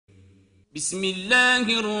بسم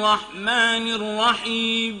الله الرحمن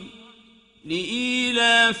الرحيم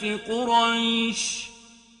لإيلاف قريش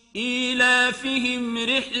إيلافهم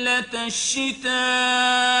رحلة الشتاء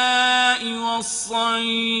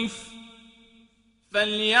والصيف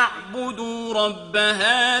فليعبدوا رب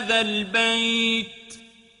هذا البيت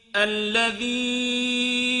الذي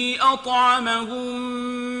أطعمهم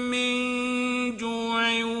من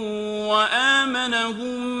جوع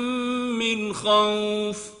وآمنهم من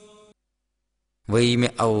خوف. Во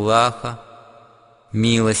имя Аллаха,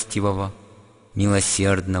 милостивого,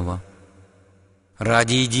 милосердного,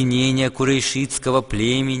 ради единения курайшитского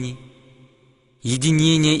племени,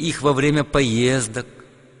 единения их во время поездок,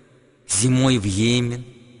 зимой в Йемен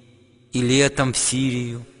и летом в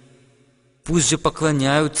Сирию, пусть же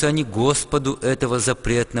поклоняются они Господу этого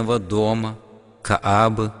запретного дома,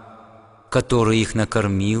 Каабы, который их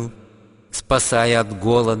накормил, спасая от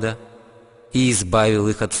голода, и избавил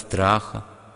их от страха,